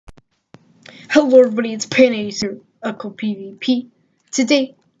Hello everybody, it's Pan80 here, miraclePVP.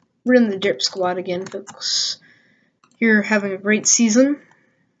 Today, we're in the Derp Squad again, folks. You're having a great season.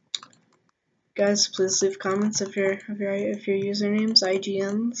 Guys, please leave comments of your usernames,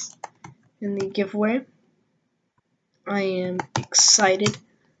 IGNs, in the giveaway. I am excited.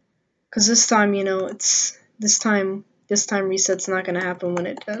 Cause this time, you know, this time reset's not gonna happen when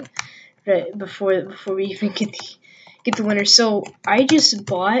it right before we even get the winner. So I just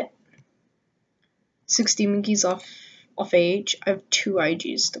bought 6 demon keys off AH. I have 2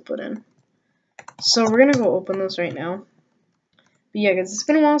 IGs to put in. So we're gonna go open those right now. But yeah, guys, it's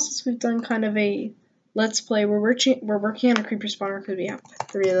been a while since we've done kind of a let's play. We're working on a creeper spawner because we have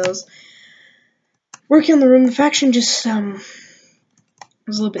 3 of those. Working on the room. The faction just was a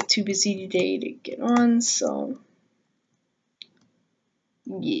little bit too busy today to get on, so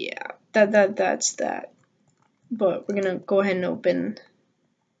yeah, that's that. But we're gonna go ahead and open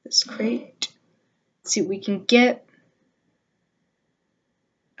this crate. See what we can get.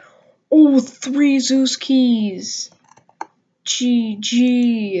 Oh, 3 Zeus keys.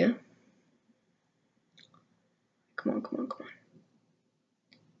 GG. Come on.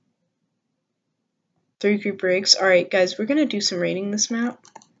 3 creeper eggs. Alright, guys, we're gonna do some raiding this map.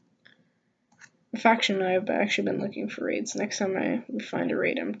 The faction and I have actually been looking for raids. Next time we find a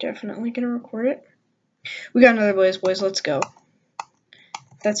raid, I'm definitely gonna record it. We got another blaze, boys. Let's go.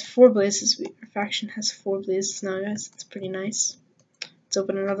 That's 4 blazes. Our faction has 4 blazes now, guys. It's pretty nice. Let's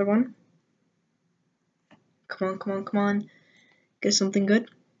open another one. Come on. Get something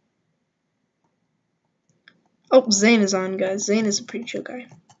good. Oh, Zane is on, guys. Zane is a pretty chill guy.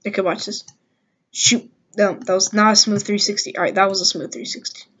 Okay, watch this. Shoot. No, that was not a smooth 360. Alright, that was a smooth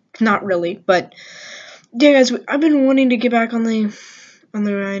 360. Not really, but yeah, guys, I've been wanting to get back on the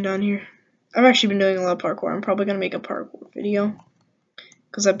ride on here. I've actually been doing a lot of parkour. I'm probably gonna make a parkour video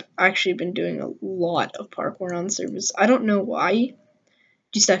because I've actually been doing a lot of parkour on servers. I don't know why,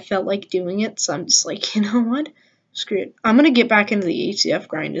 just I felt like doing it, so I'm just like, you know what? Screw it. I'm gonna get back into the HCF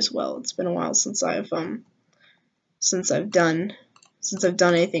grind as well. It's been a while since I've done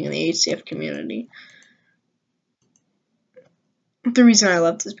anything in the HCF community. The reason I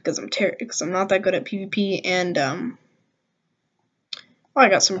left is because I'm not that good at PvP, and oh, I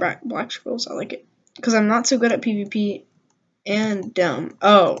got some black scrolls. I like it because I'm not so good at PvP, and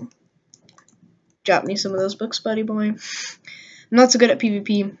oh, drop me some of those books, buddy boy. I'm not so good at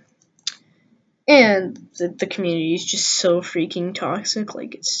PvP, and the community is just so freaking toxic.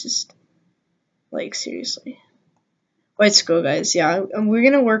 Like, it's just like, seriously. Let's go, guys. Yeah, we're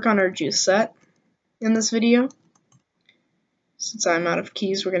gonna work on our juice set in this video. Since I'm out of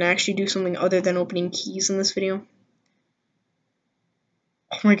keys, we're gonna actually do something other than opening keys in this video.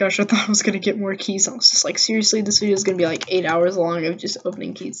 Oh my gosh, I thought I was gonna get more keys. I was just like, seriously, this video is gonna be like 8 hours long of just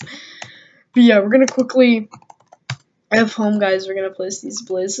opening keys. But yeah, we're gonna quickly have home, guys. We're gonna place these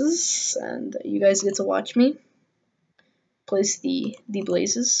blazes, and you guys get to watch me place the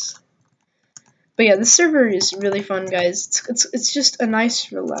blazes. But yeah, this server is really fun, guys. It's just a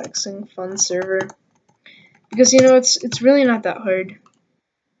nice, relaxing, fun server. Because, you know, it's really not that hard.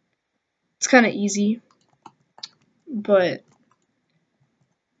 It's kind of easy. But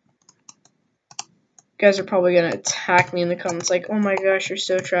you guys are probably going to attack me in the comments like, oh my gosh, you're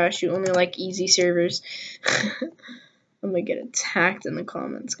so trash. You only like easy servers. I'm going to get attacked in the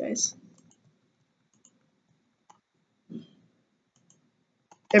comments, guys.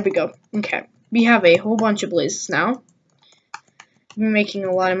 There we go. Okay. We have a whole bunch of blazes now. We're making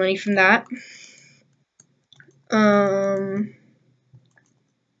a lot of money from that.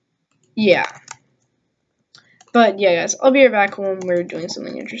 Yeah. But yeah, guys, I'll be right back when we're doing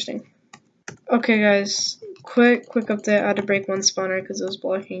something interesting. Okay, guys, quick update. I had to break one spawner because it was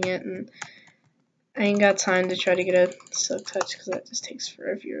blocking it, and I ain't got time to try to get a silk touch because that just takes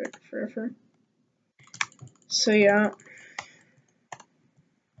forever. So yeah,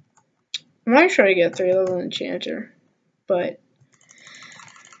 I might try to get a 3-level enchanter, but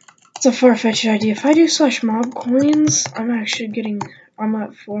it's a far-fetched idea. If I do /mob coins, I'm at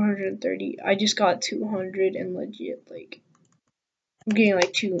 430. I just got 200 and legit, like, I'm getting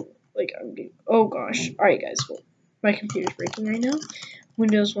like oh gosh. Alright, guys, well, my computer's breaking right now.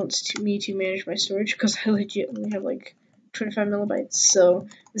 Windows wants me to manage my storage because I legit only have like 25 megabytes, so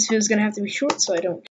this video is gonna have to be short so I don't